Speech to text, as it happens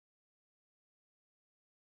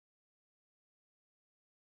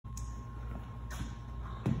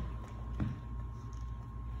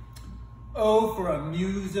Oh, for a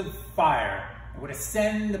muse of fire that would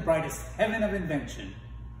ascend the brightest heaven of invention.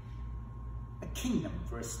 A kingdom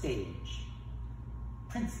for a stage,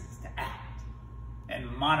 princes to act, and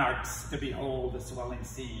monarchs to behold the swelling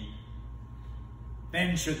scene.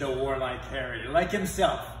 Then should the warlike Harry, like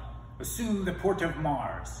himself, assume the port of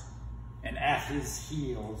Mars, and at his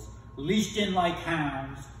heels, leashed in like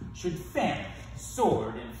hounds, should fan,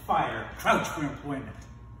 sword, and fire crouch for employment.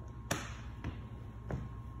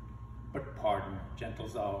 But pardon,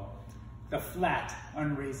 gentles all, the flat,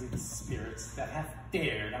 unraised spirits that hath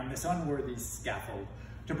dared on this unworthy scaffold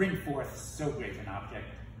to bring forth so great an object.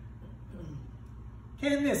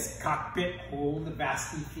 Can this cockpit hold the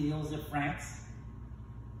vasty fields of France?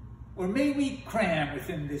 Or may we cram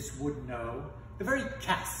within this wood know the very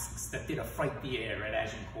casks that did affright the air at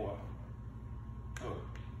Agincourt? Oh,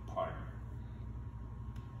 pardon.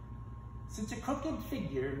 Since a crooked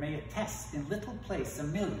figure may attest in little place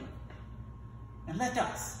 1,000,000, and let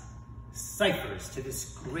us, ciphers to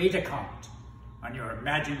this great account, on your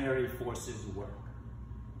imaginary forces work.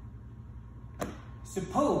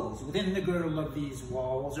 Suppose within the girdle of these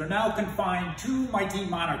walls are now confined 2 mighty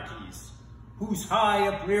monarchies, whose high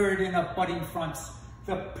upreared and abutting fronts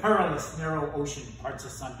the perilous narrow ocean parts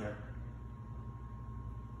asunder.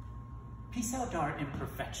 Piece out our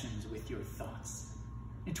imperfections with your thoughts.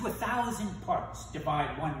 Into 1,000 parts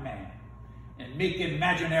divide one man, and make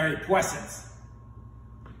imaginary puissance.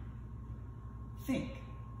 Think,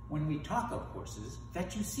 when we talk of horses,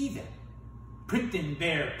 that you see them, pricked in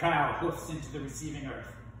bare proud hoofs into the receiving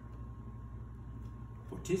earth.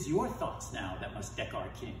 For 'tis your thoughts now that must deck our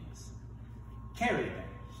kings. Carry them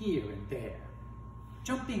here and there,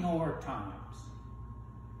 jumping o'er times,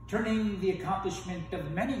 turning the accomplishment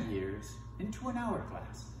of many years into an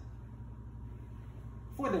hourglass.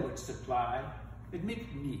 For the which supply,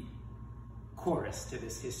 admit me, chorus to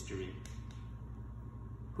this history,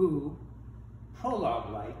 who,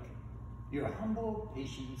 prologue-like, your humble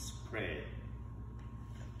patience pray,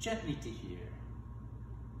 gently to hear,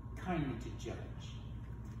 kindly to judge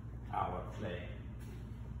our play.